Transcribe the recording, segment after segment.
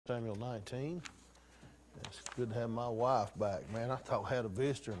Samuel 19. It's good to have my wife back, man. I thought I had a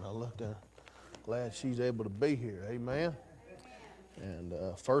visitor, and I looked at her. Glad she's able to be here. Amen. And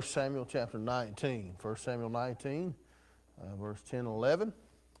 1 Samuel chapter 19. 1 Samuel 19, verse 10 and 11.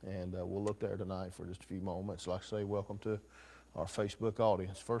 And we'll look there tonight for just a few moments. Like I say, welcome to our Facebook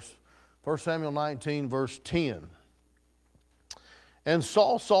audience. 1 Samuel 19, verse 10. And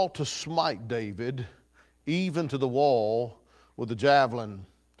Saul sought to smite David, even to the wall, with a javelin.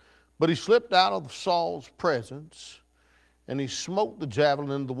 But he slipped out of Saul's presence, and he smote the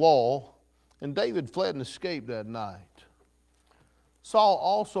javelin into the wall, and David fled and escaped that night. Saul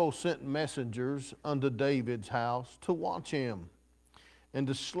also sent messengers unto David's house to watch him, and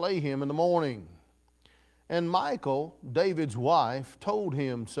to slay him in the morning. And Michal, David's wife, told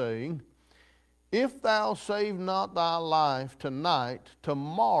him, saying, If thou save not thy life tonight,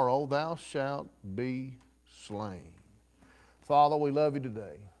 tomorrow thou shalt be slain. Father, we love you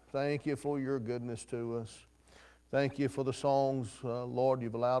today. Thank you for your goodness to us. Thank you for the songs, Lord,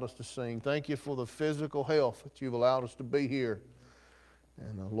 you've allowed us to sing. Thank you for the physical health that you've allowed us to be here.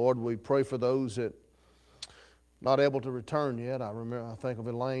 And Lord, we pray for those that not able to return yet. I think of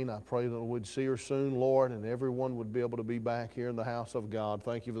Elaine. I pray that we'd see her soon, Lord, and everyone would be able to be back here in the house of God.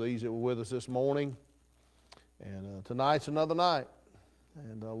 Thank you for these that were with us this morning. And tonight's another night.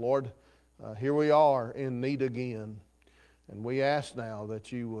 And Lord, here we are in need again. And we ask now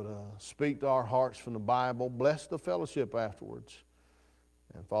that you would speak to our hearts from the Bible. Bless the fellowship afterwards.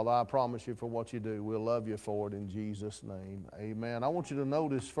 And Father, I promise you for what you do, we'll love you for it in Jesus' name. Amen. I want you to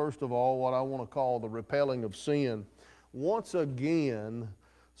notice, first of all, what I want to call the repelling of sin. Once again,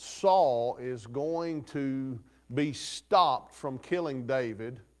 Saul is going to be stopped from killing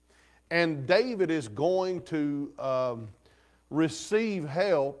David. And David is going to receive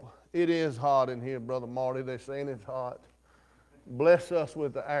help. It is hot in here, Brother Marty. They're saying it's hot. Bless us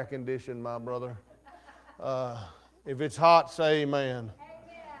with the air conditioning, my brother. If it's hot, say amen.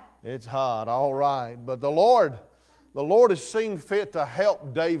 It's hot, all right. But the Lord has seen fit to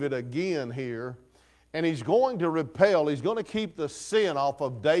help David again here. And he's going to repel, he's going to keep the sin off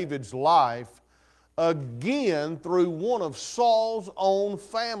of David's life again through one of Saul's own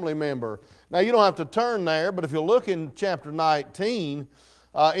family member. Now, you don't have to turn there, but if you look in chapter 19,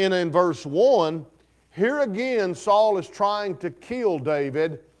 in verse 1, here again Saul is trying to kill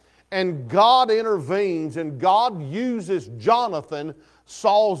David, and God intervenes, and God uses Jonathan,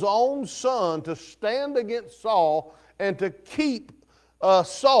 Saul's own son, to stand against Saul and to keep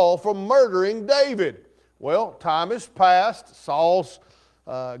Saul from murdering David. Well, time has passed. Saul's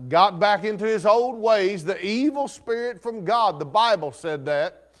got back into his old ways. The evil spirit from God, the Bible said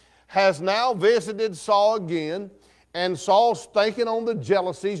that, has now visited Saul again. And Saul's thinking on the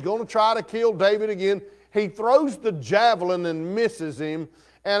jealousy. He's going to try to kill David again. He throws the javelin and misses him.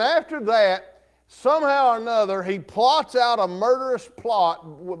 And after that, somehow or another, he plots out a murderous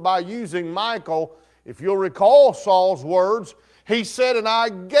plot by using Michal. If you'll recall Saul's words, he said, And I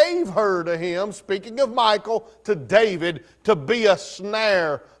gave her to him, speaking of Michal, to David to be a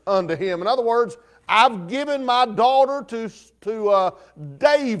snare unto him. In other words, I've given my daughter to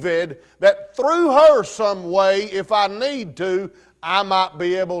David, that through her some way, if I need to, I might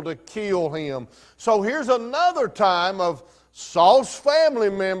be able to kill him. So here's another time of Saul's family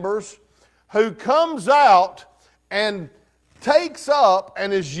members who comes out and takes up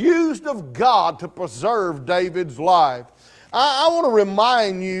and is used of God to preserve David's life. I want to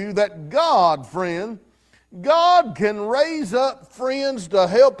remind you that God, friend, God can raise up friends to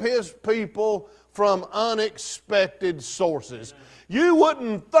help His people from unexpected sources. You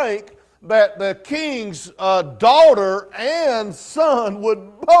wouldn't think that the king's daughter and son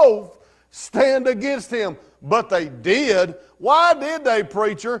would both stand against him, but they did. Why did they,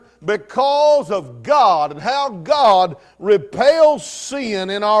 preacher? Because of God, and how God repels sin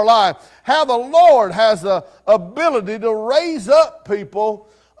in our life. How the Lord has the ability to raise up people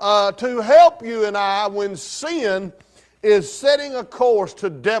to help you and I when sin is setting a course to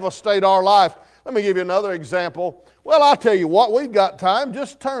devastate our life. Let me give you another example. Well, I'll tell you what, we've got time.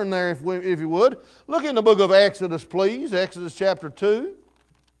 Just turn there if you would. Look in the book of Exodus, please. Exodus chapter 2.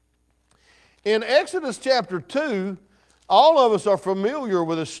 In Exodus chapter 2, all of us are familiar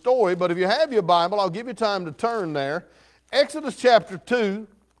with this story, but if you have your Bible, I'll give you time to turn there. Exodus chapter 2,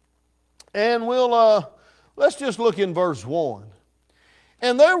 and let's just look in verse 1.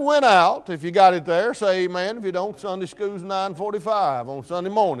 And there went out, if you got it there, say amen. If you don't, Sunday school's 9:45 on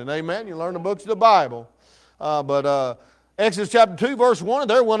Sunday morning, amen. You learn the books of the Bible. Exodus chapter 2, verse 1, and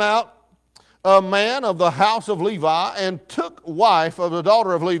there went out a man of the house of Levi, and took wife of the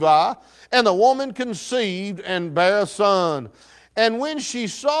daughter of Levi, and the woman conceived and bare a son. And when she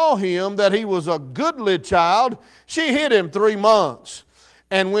saw him that he was a goodly child, she hid him 3 months.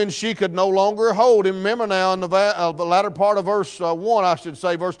 And when she could no longer hold him, remember now in the latter part of verse 1, I should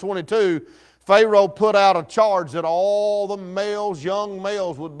say, verse 22, Pharaoh put out a charge that all the males, young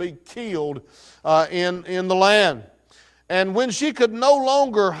males, would be killed in the land. And when she could no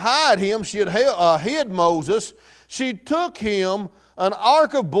longer hide him, she had hid Moses, she took him an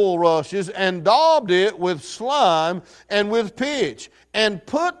ark of bulrushes and daubed it with slime and with pitch, and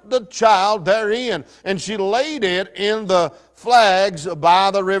put the child therein. And she laid it in the flags by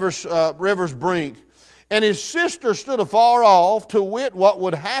the river's brink. And his sister stood afar off to wit what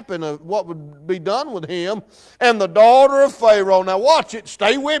would happen, what would be done with him. And the daughter of Pharaoh, now watch it,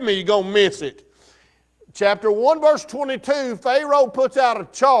 stay with me, you're going to miss it. Chapter 1, verse 22, Pharaoh puts out a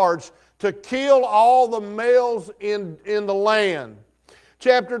charge to kill all the males in the land.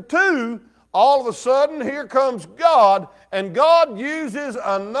 Chapter 2, all of a sudden, here comes God, and God uses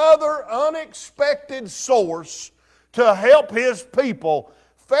another unexpected source to help His people.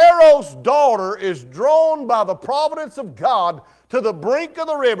 Pharaoh's daughter is drawn by the providence of God to the brink of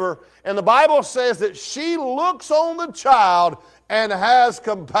the river, and the Bible says that she looks on the child and has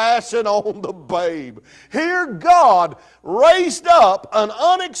compassion on the babe. Here God raised up an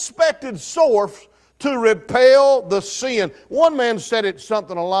unexpected source to repel the sin. One man said it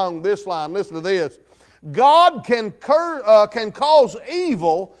something along this line. Listen to this. God can cause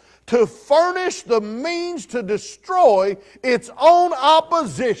evil to furnish the means to destroy its own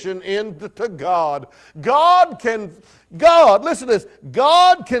opposition to God. Listen to this.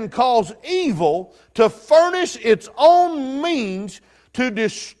 God can cause evil to furnish its own means to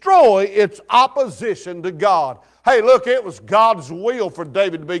destroy its opposition to God. Hey, look, it was God's will for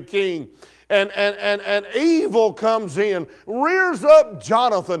David to be king. And evil comes in, rears up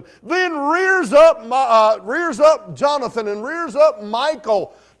Jonathan, then rears up Jonathan and rears up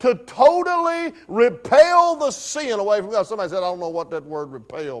Michael to totally repel the sin away from God. Somebody said, I don't know what that word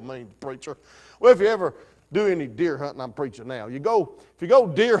repel means, preacher. Well, if you ever do any deer hunting, I'm preaching now. If you go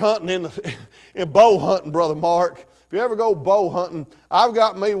deer hunting in bow hunting, Brother Mark, if you ever go bow hunting, I've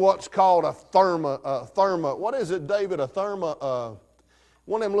got me what's called a therma. What is it, David? A therma,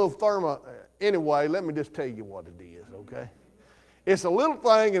 one of them little therma. Anyway, let me just tell you what it is, okay? It's a little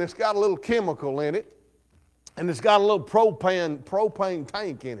thing, and it's got a little chemical in it. And it's got a little propane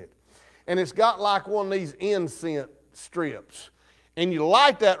tank in it. And it's got like one of these incense strips. And you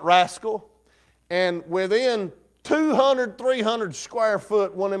light that rascal, and within 200, 300 square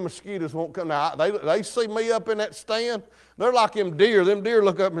foot, one of them mosquitoes won't come. Now, they see me up in that stand. They're like them deer. Them deer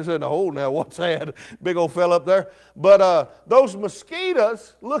look up and say, oh, now what's that? Big old fella up there. But those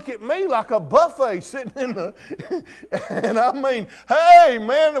mosquitoes look at me like a buffet sitting in the... and I mean, hey,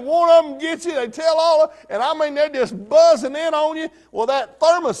 man, one of them gets you. They tell all of... And I mean, they're just buzzing in on you. Well, that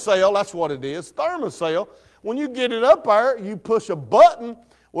thermocell, that's what it is, thermocell. When you get it up there, you push a button.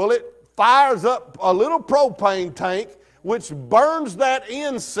 Well, it fires up a little propane tank, which burns that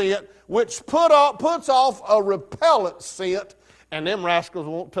incense, which puts off a repellent scent, and them rascals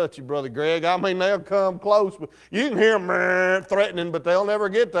won't touch you, Brother Greg. I mean, they'll come close, but you can hear them threatening, but they'll never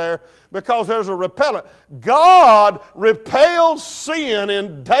get there because there's a repellent. God repels sin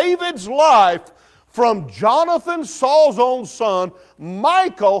in David's life from Jonathan, Saul's own son,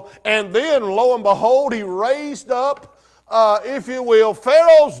 Michael, and then, lo and behold, he raised up, if you will,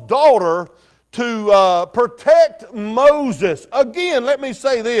 Pharaoh's daughter to protect Moses. Again, let me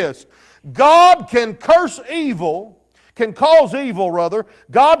say this. God can cause evil to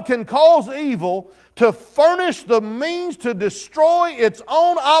furnish the means to destroy its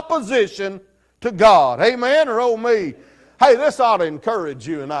own opposition to God. Amen or oh me? Hey, this ought to encourage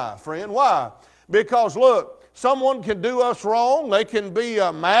you and I, friend. Why? Because look, someone can do us wrong. They can be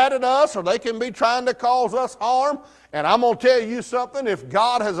mad at us, or they can be trying to cause us harm. And I'm going to tell you something. If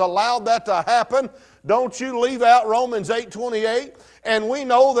God has allowed that to happen, don't you leave out Romans 8:28. And we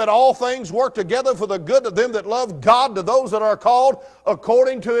know that all things work together for the good of them that love God, to those that are called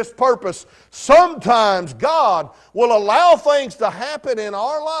according to His purpose. Sometimes God will allow things to happen in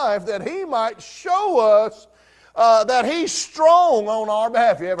our life that He might show us that He's strong on our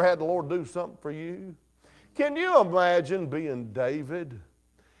behalf. You ever had the Lord do something for you? Can you imagine being David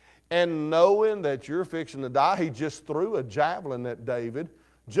and knowing that you're fixing to die? He just threw a javelin at David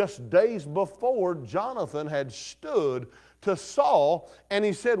just days before Jonathan had stood to Saul, and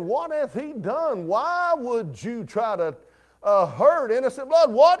he said, what hath he done? Why would you try to hurt innocent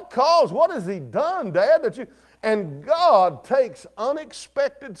blood? What has he done, Dad? And God takes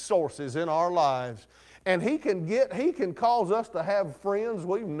unexpected sources in our lives, and He can cause us to have friends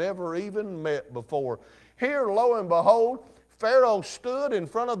we've never even met before. Here, lo and behold, Pharaoh stood in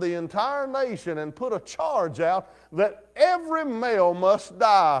front of the entire nation and put a charge out that every male must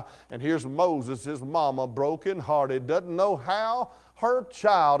die. And here's Moses, his mama, broken-hearted, doesn't know how her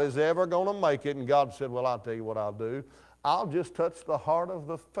child is ever going to make it. And God said, well, I'll tell you what I'll do. I'll just touch the heart of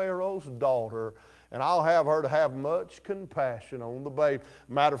the Pharaoh's daughter, and I'll have her to have much compassion on the babe.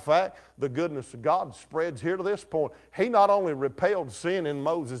 Matter of fact, the goodness of God spreads here to this point. He not only repelled sin in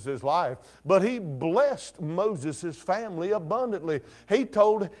Moses' life, but he blessed Moses' family abundantly. He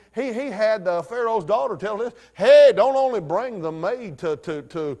had Pharaoh's daughter tell this, hey, don't only bring the maid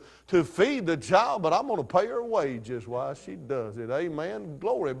to feed the child, but I'm going to pay her wages while she does it. Amen.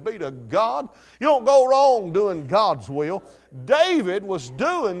 Glory be to God. You don't go wrong doing God's will. David was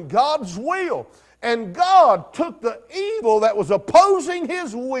doing God's will. And God took the evil that was opposing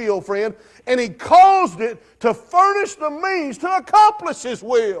his will, friend, and he caused it to furnish the means to accomplish his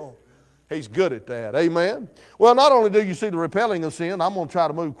will. He's good at that. Amen. Well, not only do you see the repelling of sin, I'm going to try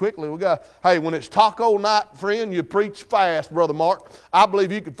to move quickly. Hey, when it's taco night, friend, you preach fast, Brother Mark. I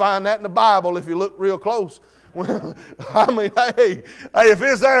believe you can find that in the Bible if you look real close. I mean, hey, if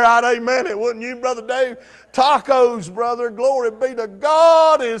it's there, I'd amen it, wouldn't you, Brother Dave? Tacos, brother, glory be to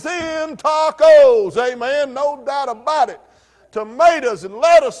God, is in tacos, amen, no doubt about it. Tomatoes and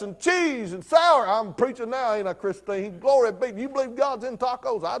lettuce and cheese and sour. I'm preaching now, ain't I, Christine? Glory be. You believe God's in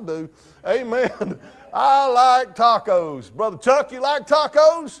tacos? I do. Amen. I like tacos. Brother Chuck, you like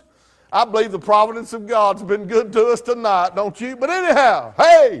tacos? I believe the providence of God's been good to us tonight, don't you? But anyhow,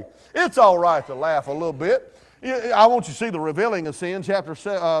 hey, it's all right to laugh a little bit. I want you to see the revealing of sin,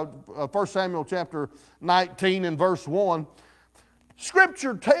 1 Samuel chapter 19 and verse 1.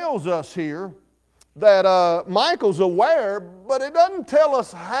 Scripture tells us here that Michael's aware, but it doesn't tell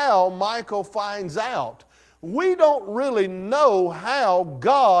us how Michael finds out. We don't really know how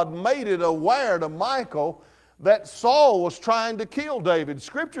God made it aware to Michael that Saul was trying to kill David.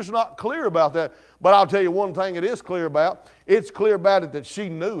 Scripture's not clear about that, but I'll tell you one thing it is clear about. It's clear about it that she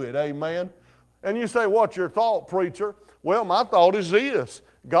knew it, amen. And you say, what's your thought, preacher? Well, my thought is this.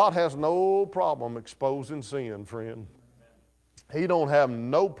 God has no problem exposing sin, friend. He don't have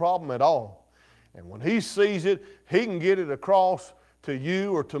no problem at all. And when he sees it, he can get it across to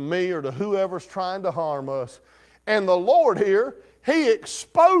you or to me or to whoever's trying to harm us. And the Lord here, he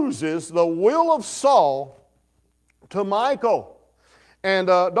exposes the will of Saul to Michael. And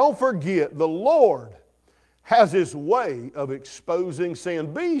don't forget, the Lord has his way of exposing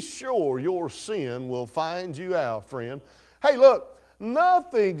sin. Be sure your sin will find you out, friend. Hey, look,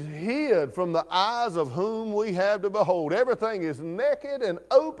 nothing's hid from the eyes of whom we have to behold. Everything is naked and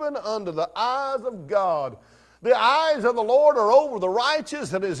open unto the eyes of God. The eyes of the Lord are over the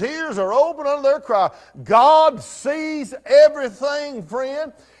righteous, and his ears are open unto their cry. God sees everything,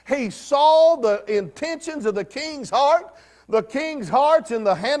 friend. He saw the intentions of the king's heart. The king's heart's in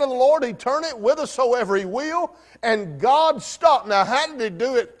the hand of the Lord. He turn it whithersoever he will. And God stopped. Now, how did he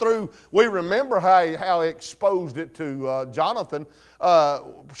do it through? We remember how he exposed it to Jonathan.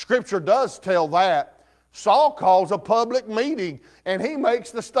 Scripture does tell that. Saul calls a public meeting, and he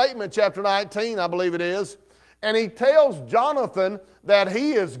makes the statement, chapter 19, I believe it is. And he tells Jonathan that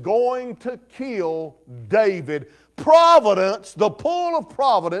he is going to kill David. Providence, the pull of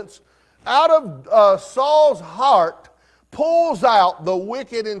providence, out of Saul's heart, pulls out the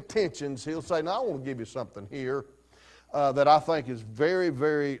wicked intentions. He'll say, now I want to give you something here that I think is very,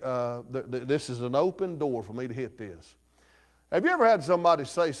 very, this is an open door for me to hit this. Have you ever had somebody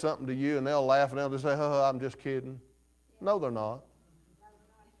say something to you and they'll laugh and they'll just say, oh, I'm just kidding? No, they're not.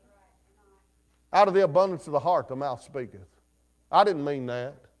 Out of the abundance of the heart, the mouth speaketh. I didn't mean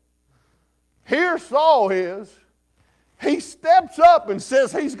that. Here Saul is. He steps up and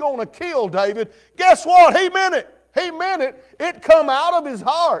says he's going to kill David. Guess what? He meant it. He meant it. It come out of his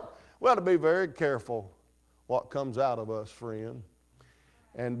heart. We ought to be very careful what comes out of us, friend.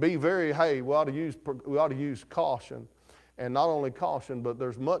 And be very, hey, we ought to use caution. And not only caution, but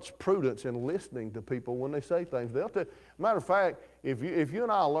there's much prudence in listening to people when they say things. They'll tell, matter of fact, if you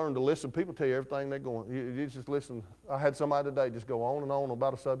and I learn to listen, people tell you everything they're going. You just listen. I had somebody today just go on and on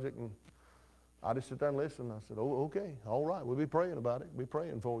about a subject, and I just sit there and listen. I said, oh, okay, all right, we'll be praying about it. We'll be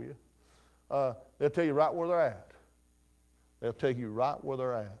praying for you. They'll tell you right where they're at. They'll take you right where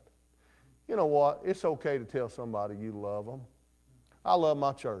they're at. You know what? It's okay to tell somebody you love them. I love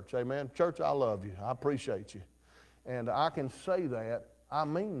my church. Amen. Church, I love you. I appreciate you. And I can say that. I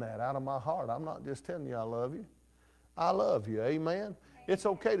mean that out of my heart. I'm not just telling you I love you. I love you. Amen. It's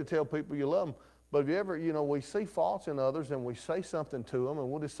okay to tell people you love them. But if you ever, we see faults in others and we say something to them and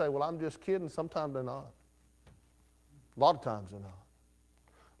we'll just say, well, I'm just kidding. Sometimes they're not. A lot of times they're not.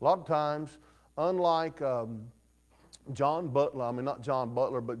 A lot of times, unlike not John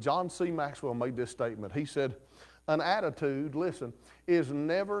Butler, but John C. Maxwell made this statement. He said, an attitude, listen, is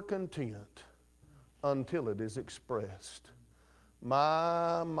never content until it is expressed.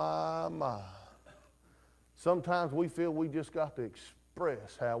 My. Sometimes we feel we just got to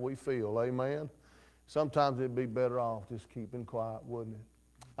express how we feel, amen? Sometimes it'd be better off just keeping quiet, wouldn't it?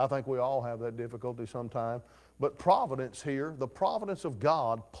 I think we all have that difficulty sometimes. But providence here, the providence of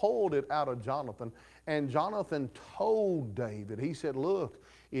God, pulled it out of Jonathan. And Jonathan told David, he said, look,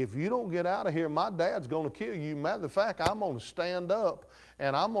 if you don't get out of here, my dad's going to kill you. Matter of fact, I'm going to stand up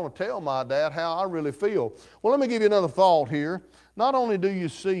and I'm going to tell my dad how I really feel. Well, let me give you another thought here. Not only do you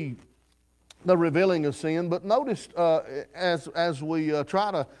see the revealing of sin, but notice as we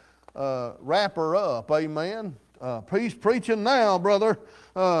try to wrap her up, amen. He's preaching now, brother.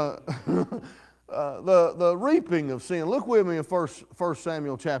 The reaping of sin. Look with me in 1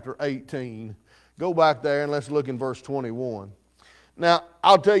 Samuel chapter 18. Go back there and let's look in verse 21. Now,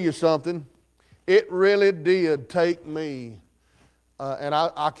 I'll tell you something. It really did take me, and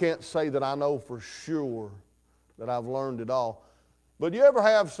I can't say that I know for sure that I've learned it all. But you ever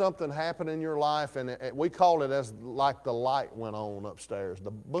have something happen in your life, and we call it as like the light went on upstairs,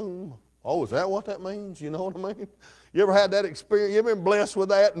 the boom. Oh, is that what that means? You know what I mean? You ever had that experience? You ever been blessed with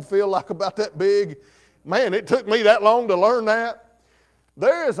that and feel like about that big? Man, it took me that long to learn that.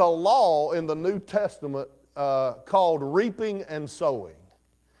 There is a law in the New Testament called reaping and sowing.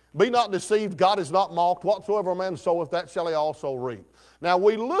 Be not deceived, God is not mocked. Whatsoever a man soweth, that shall he also reap. Now,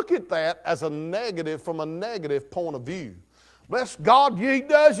 we look at that as a negative, from a negative point of view. Bless God, he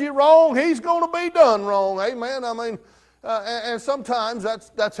does you wrong, he's going to be done wrong. Amen. I mean, and sometimes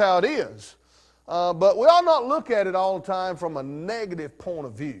that's how it is. But we ought not look at it all the time from a negative point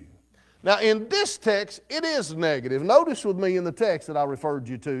of view. Now, in this text, it is negative. Notice with me in the text that I referred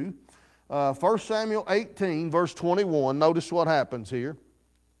you to, 1 Samuel 18, verse 21. Notice what happens here.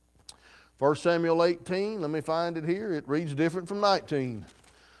 1 Samuel 18, let me find it here. It reads different from 19.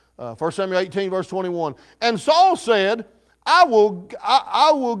 1 Samuel 18, verse 21. And Saul said, I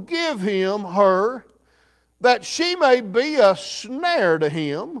will give him her, that she may be a snare to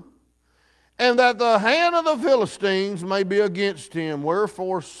him, and that the hand of the Philistines may be against him.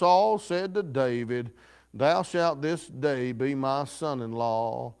 Wherefore Saul said to David, thou shalt this day be my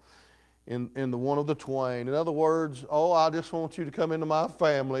son-in-law in the one of the twain. In other words, oh, I just want you to come into my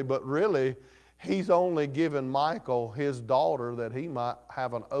family, but really, he's only given Michal his daughter that he might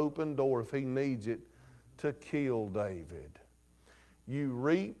have an open door if he needs it to kill David. You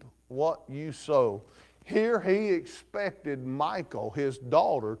reap what you sow. Here he expected Michal, his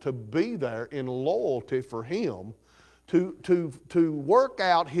daughter, to be there in loyalty for him, to work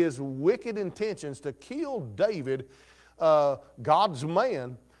out his wicked intentions to kill David, God's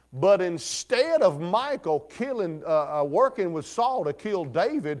man. But instead of Michal working with Saul to kill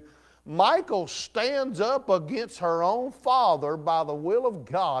David, Michal stands up against her own father by the will of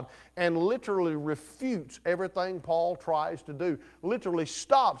God and literally refutes everything Paul tries to do. Literally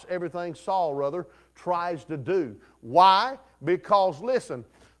stops everything Saul, tries to do. Why? Because, listen,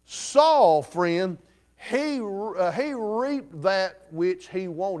 Saul, friend, he reaped that which he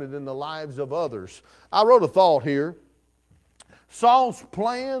wanted in the lives of others. I wrote a thought here. Saul's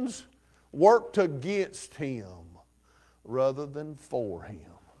plans worked against him rather than for him.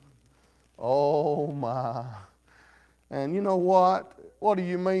 Oh my. And you know what? What do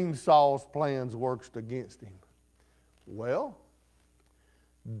you mean Saul's plans worked against him? Well,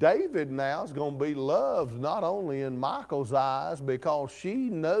 David now is going to be loved not only in Michal's eyes because she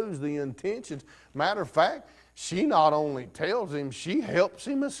knows the intentions. Matter of fact, she not only tells him, she helps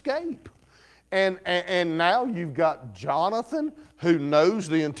him escape. And now you've got Jonathan, who knows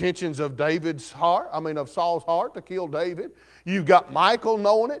the intentions of of Saul's heart to kill David. You've got Michal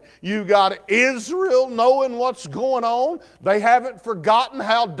knowing it. You've got Israel knowing what's going on. They haven't forgotten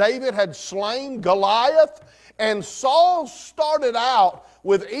how David had slain Goliath. And Saul started out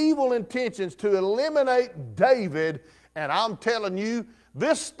with evil intentions to eliminate David. And I'm telling you,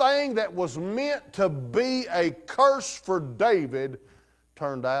 this thing that was meant to be a curse for David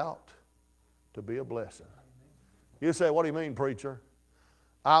turned out to be a blessing. You say, what do you mean, preacher?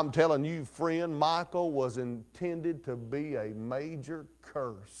 I'm telling you, friend, Michal was intended to be a major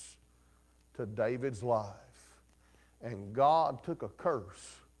curse to David's life. And God took a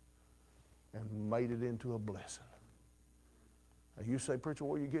curse and made it into a blessing. Now you say, preacher,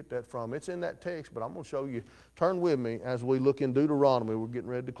 where do you get that from? It's in that text, but I'm going to show you. Turn with me as we look in Deuteronomy. We're getting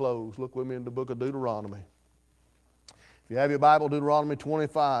ready to close. Look with me in the book of Deuteronomy. If you have your Bible, Deuteronomy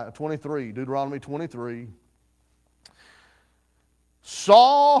 23. Deuteronomy 23.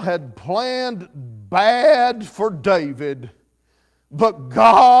 Saul had planned bad for David, but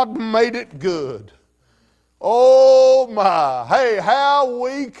God made it good. Oh my. Hey, how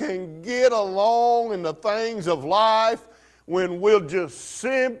we can get along in the things of life when we'll just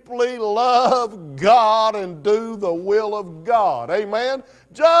simply love God and do the will of God. Amen?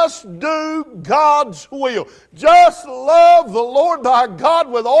 Just do God's will. Just love the Lord thy God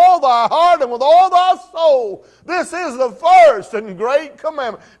with all thy heart and with all thy soul. This is the first and great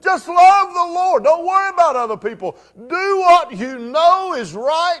commandment. Just love the Lord. Don't worry about other people. Do what you know is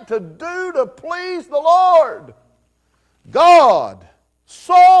right to do to please the Lord. God,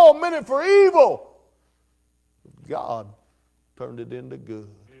 Saul meant it for evil. God turned it into good.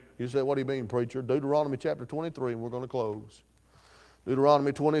 You say, what do you mean, preacher? Deuteronomy chapter 23, and we're going to close.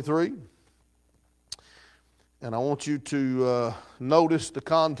 Deuteronomy 23. And I want you to notice the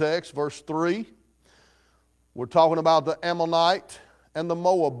context, verse 3. We're talking about the Ammonite and the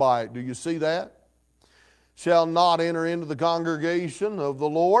Moabite. Do you see that? Shall not enter into the congregation of the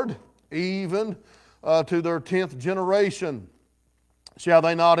Lord, even to their 10th generation. Shall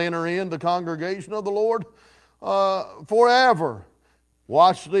they not enter in the congregation of the Lord forever?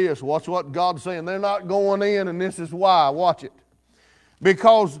 Watch this. Watch what God's saying. They're not going in, and this is why. Watch it.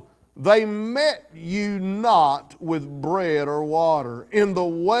 Because they met you not with bread or water in the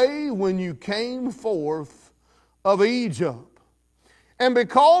way when you came forth of Egypt. And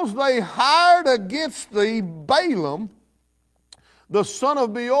because they hired against thee Balaam, the son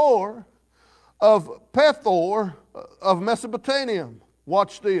of Beor, of Pethor, of Mesopotamia.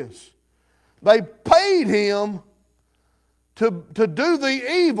 Watch this. They paid him to do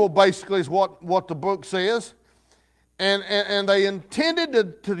the evil, basically, is what the book says. And they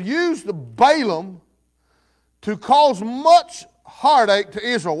intended to use the Balaam to cause much heartache to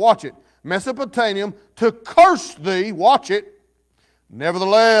Israel. Watch it. Mesopotamia, to curse thee. Watch it.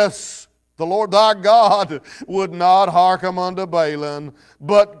 Nevertheless, the Lord thy God would not hearken unto Balaam,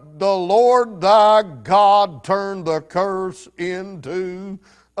 but the Lord thy God turned the curse into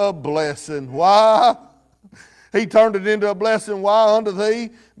a blessing. Why? He turned it into a blessing. Why unto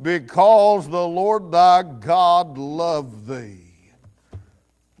thee? Because the Lord thy God loved thee.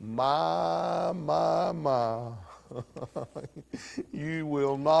 My. You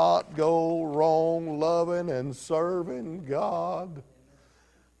will not go wrong loving and serving God.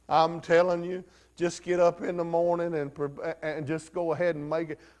 I'm telling you, just get up in the morning and just go ahead and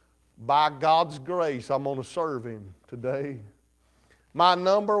make it. By God's grace, I'm going to serve Him today. My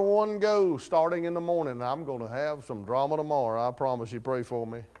number one goal starting in the morning, I'm going to have some drama tomorrow. I promise you, pray for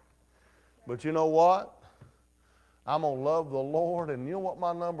me. But you know what? I'm going to love the Lord, and you know what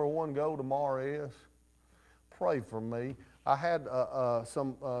my number one goal tomorrow is? Pray for me. I had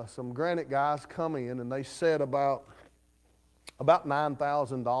some granite guys come in, and they said about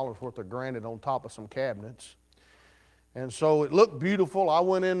 $9,000 worth of granite on top of some cabinets. And so it looked beautiful. I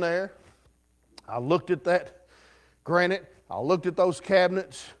went in there. I looked at that granite. I looked at those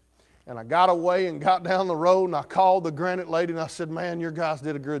cabinets. And I got away and got down the road, and I called the granite lady, and I said, man, your guys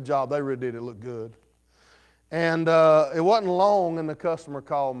did a good job. They really did. It looked good. And it wasn't long, and the customer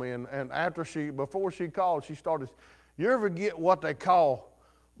called me. And before she called, she started, you ever get what they call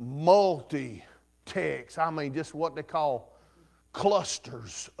multi-text? I mean, just what they call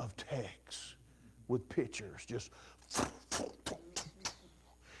clusters of text with pictures, just.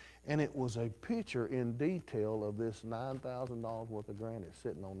 And it was a picture in detail of this $9,000 worth of granite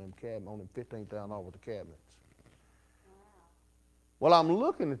sitting on them $15,000 worth of cabinets. Well, I'm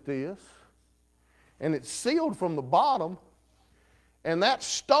looking at this, and it's sealed from the bottom, and that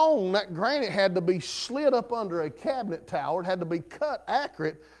stone, that granite, had to be slid up under a cabinet tower. It had to be cut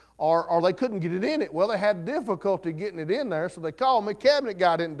accurate, or they couldn't get it in it. Well, they had difficulty getting it in there, so they called me. Cabinet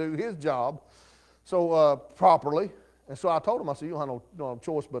guy didn't do his job properly. And so I told him, I said, you don't have no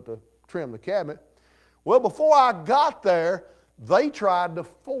choice but to trim the cabinet. Well, before I got there, they tried to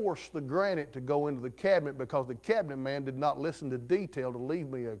force the granite to go into the cabinet because the cabinet man did not listen to detail to leave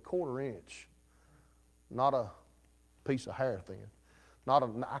me a 1/4 inch. Not a piece of hair thin.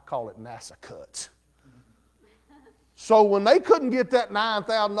 I call it NASA cuts. So when they couldn't get that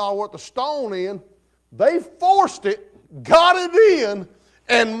 $9,000 worth of stone in, they forced it, got it in,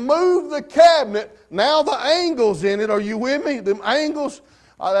 and moved the cabinet. Now the angles in it, are you with me? The angles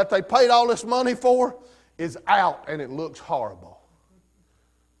that they paid all this money for is out, and it looks horrible.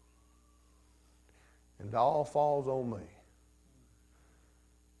 And it all falls on me.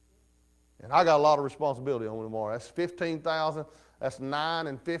 And I got a lot of responsibility on me tomorrow. That's $15,000. That's 9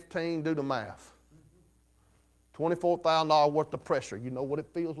 and 15. Do the math. $24,000 worth of pressure. You know what it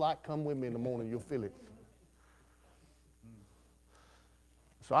feels like? Come with me in the morning. You'll feel it.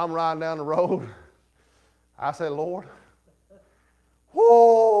 So I'm riding down the road. I said, Lord,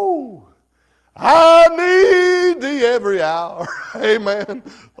 whoo, I need thee every hour. Amen.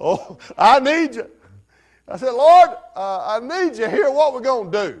 Oh, I need you. I said, Lord, I need you here. What we're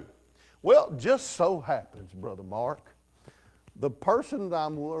going to do? Well, just so happens, Brother Mark, the person that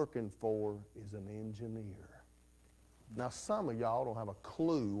I'm working for is an engineer. Now, some of y'all don't have a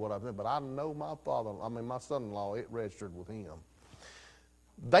clue what I've done, but I know my son-in-law, it registered with him.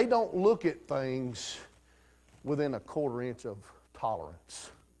 They don't look at things within a quarter inch of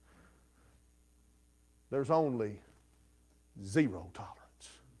tolerance. There's only 0 tolerance.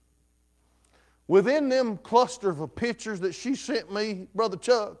 Within them cluster of pictures that she sent me, Brother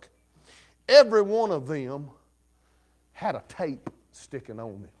Chuck, every one of them had a tape sticking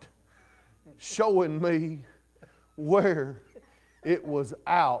on it, showing me where it was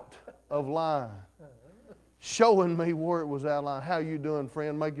out of line. Showing me where it was out of line. How you doing,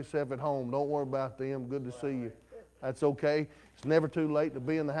 friend? Make yourself at home. Don't worry about them. Good to see you. That's okay. It's never too late to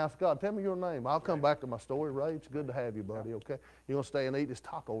be in the house of God. Tell me your name. I'll come back to my story, Ray. It's good to have you, buddy, okay? You're going to stay and eat? It's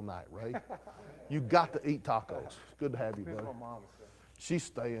taco night, Ray. You got to eat tacos. It's good to have you, buddy. She's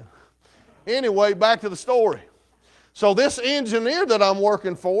staying. Anyway, back to the story. So this engineer that I'm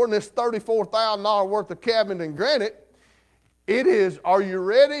working for, and this $34,000 worth of cabinet in granite, it is, are you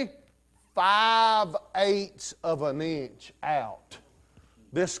ready? 5/8 of an inch out.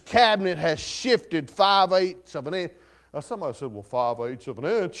 This cabinet has shifted 5/8 of an inch. Now somebody said, well, 5/8 of an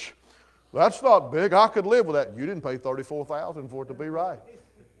inch, that's not big. I could live with that. You didn't pay $34,000 for it to be right.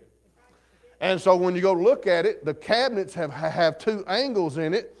 And so when you go look at it, the cabinets have 2 angles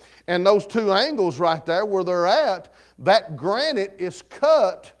in it, and those 2 angles right there where they're at, that granite is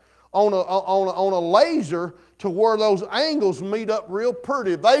cut on a laser to where those angles meet up real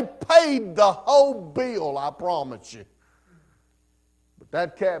pretty. They paid the whole bill, I promise you. But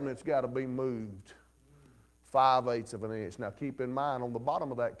that cabinet's got to be moved 5/8 of an inch. Now keep in mind, on the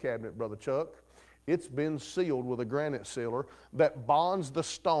bottom of that cabinet, Brother Chuck, it's been sealed with a granite sealer that bonds the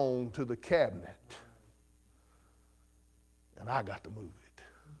stone to the cabinet. And I got to move it.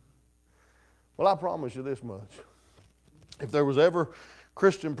 Well, I promise you this much. If there was ever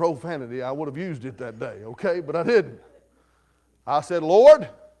Christian profanity, I would have used it that day, okay? But I didn't. I said, Lord,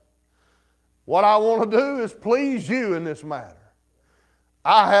 what I want to do is please you in this matter.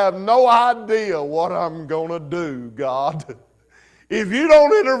 I have no idea what I'm going to do, God. If you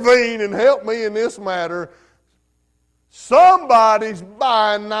don't intervene and help me in this matter, somebody's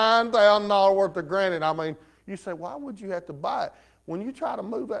buying $9,000 worth of granite. I mean, you say, why would you have to buy it? When you try to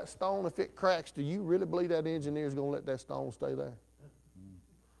move that stone, if it cracks, do you really believe that engineer is going to let that stone stay there?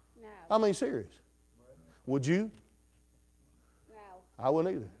 No. I mean, serious. Would you? No. I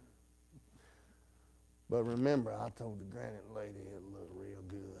wouldn't either. But remember, I told the granite lady it looked real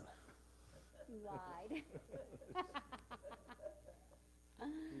good. You lied.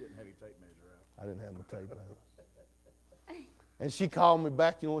 You didn't have your tape measure out. I didn't have my tape out. And she called me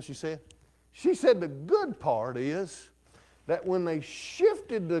back. You know what she said? She said the good part is that when they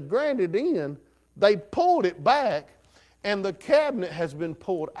shifted the granite in, they pulled it back, and the cabinet has been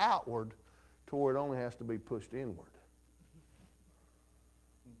pulled outward to where it only has to be pushed inward.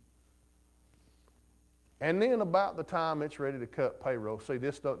 And then about the time it's ready to cut payroll, see,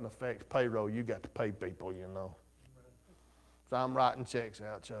 this doesn't affect payroll. You got to pay people, you know. So I'm writing checks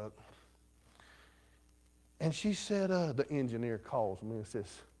out, Chuck. And she said, the engineer calls me and says,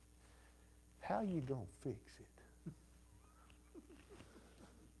 how you going to fix it?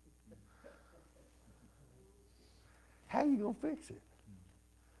 How you going to fix it?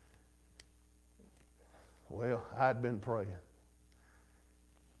 Well, I'd been praying.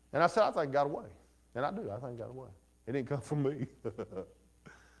 And I said, I think it got away. And I do. I think it got away. It didn't come from me.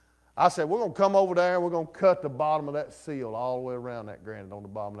 I said, we're going to come over there and we're going to cut the bottom of that seal all the way around that granite on the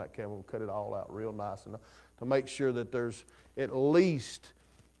bottom of that cabinet. We'll cut it all out real nice enough to make sure that there's at least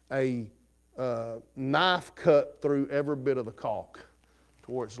a knife cut through every bit of the caulk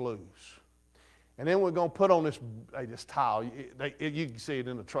to where it's loose. And then we're going to put on this tile. You can see it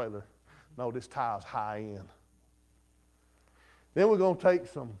in the trailer. No, this tile's high end. Then we're going to take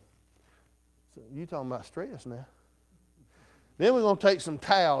some, you talking about stress now. Then we're going to take some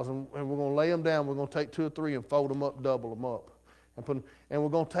towels and we're going to lay them down. We're going to take 2 or 3 and fold them up, double them up. And we're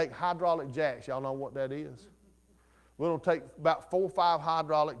going to take hydraulic jacks. Y'all know what that is? We're going to take about 4 or 5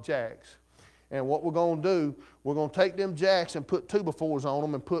 hydraulic jacks. And what we're going to do, we're going to take them jacks and put 2x4s on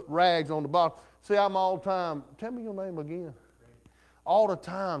them and put rags on the bottom. See, I'm all the time, tell me your name again. All the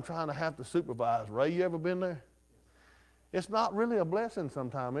time trying to have to supervise. Ray, you ever been there? It's not really a blessing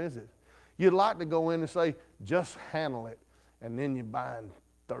sometimes, is it? You'd like to go in and say, just handle it. And then you're buying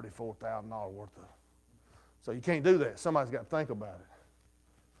 $34,000 worth of. So you can't do that. Somebody's got to think about it.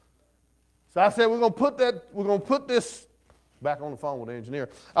 So I said, we're going to put this, back on the phone with the engineer.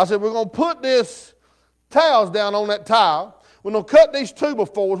 I said, we're going to put this tiles down on that tile. We're going to cut these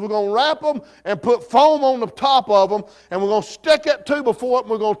 2x4s. We're going to wrap them and put foam on the top of them. And we're going to stick that 2x4 up.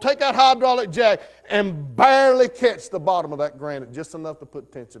 And we're going to take that hydraulic jack and barely catch the bottom of that granite. Just enough to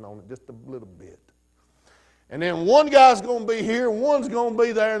put tension on it. Just a little bit. And then one guy's going to be here. One's going to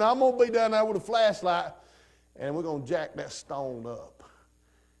be there. And I'm going to be down there with a flashlight. And we're going to jack that stone up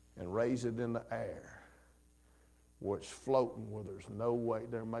and raise it in the air where it's floating, where there's no way.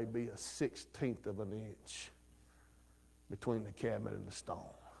 There may be a 1/16 of an inch between the cabinet and the stone.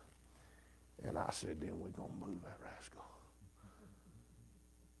 And I said, then we're going to move that rascal.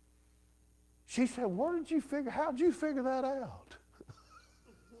 She said, how'd you figure that out?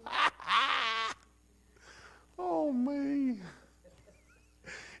 Oh, me.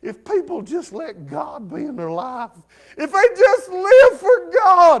 If people just let God be in their life, if they just live for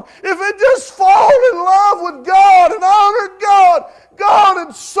God, if they just fall in love with God and honor God, God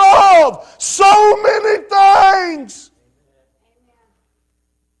would solve so many things.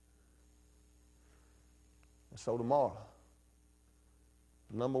 So tomorrow,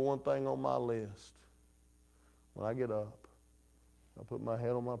 the number one thing on my list, when I get up, I put my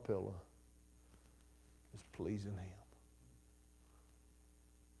head on my pillow, is pleasing Him.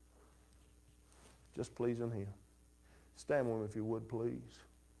 Just pleasing Him. Stand with me if you would, please.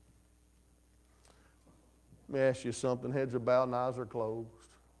 Let me ask you something. Heads are bowed and eyes are closed.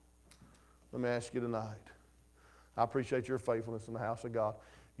 Let me ask you tonight. I appreciate your faithfulness in the house of God.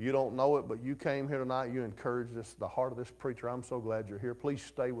 You don't know it, but you came here tonight. You encouraged the heart of this preacher. I'm so glad you're here. Please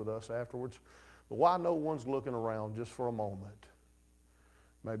stay with us afterwards. But why no one's looking around just for a moment?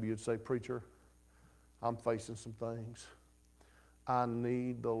 Maybe you'd say, preacher, I'm facing some things. I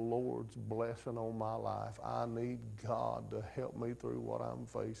need the Lord's blessing on my life. I need God to help me through what I'm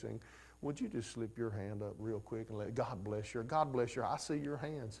facing. Would you just slip your hand up real quick and let God bless you? God bless you. I see your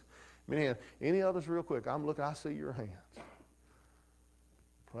hands. Any others real quick? I'm looking. I see your hands.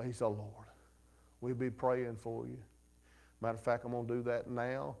 Praise the Lord. We'll be praying for you. Matter of fact, I'm going to do that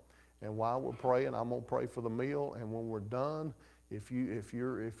now. And while we're praying, I'm going to pray for the meal. And when we're done, if you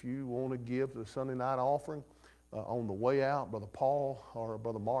want to give the Sunday night offering on the way out, Brother Paul or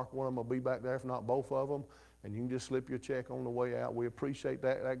Brother Mark, one of them will be back there, if not both of them. And you can just slip your check on the way out. We appreciate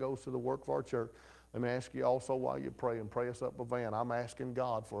that. That goes to the work of our church. Let me ask you also while you're praying, pray us up a van. I'm asking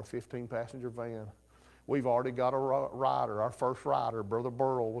God for a 15-passenger van. We've already got a rider. Our first rider, Brother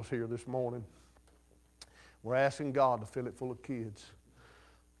Burrell, was here this morning. We're asking God to fill it full of kids.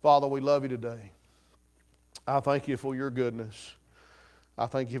 Father, we love you today. I thank you for your goodness. I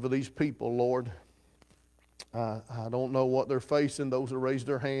thank you for these people, Lord. I don't know what they're facing, those that raised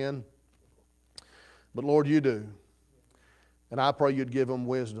their hand. But Lord, you do. And I pray you'd give them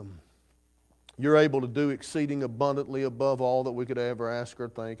wisdom. You're able to do exceeding abundantly above all that we could ever ask or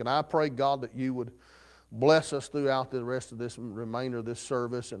think. And I pray, God, that you would bless us throughout the rest of this remainder of this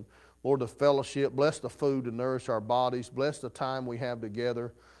service. And Lord, the fellowship, bless the food to nourish our bodies. Bless the time we have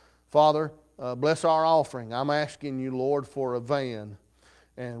together. Father, bless our offering. I'm asking you, Lord, for a van.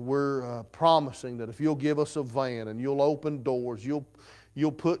 And we're promising that if you'll give us a van and you'll open doors, you'll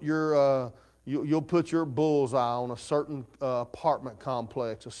put your bullseye on a certain apartment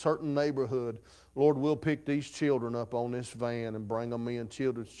complex, a certain neighborhood. Lord, we'll pick these children up on this van and bring them in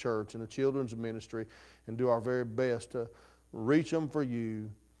children's church and the children's ministry and do our very best to reach them for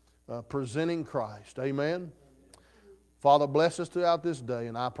you, presenting Christ. Amen? Father, bless us throughout this day,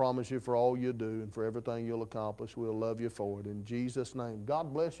 and I promise you for all you do and for everything you'll accomplish, we'll love you for it. In Jesus' name.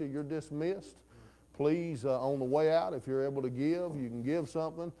 God bless you. You're dismissed. Please, on the way out, if you're able to give, you can give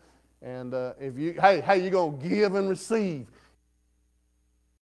something. And if you're going to give and receive.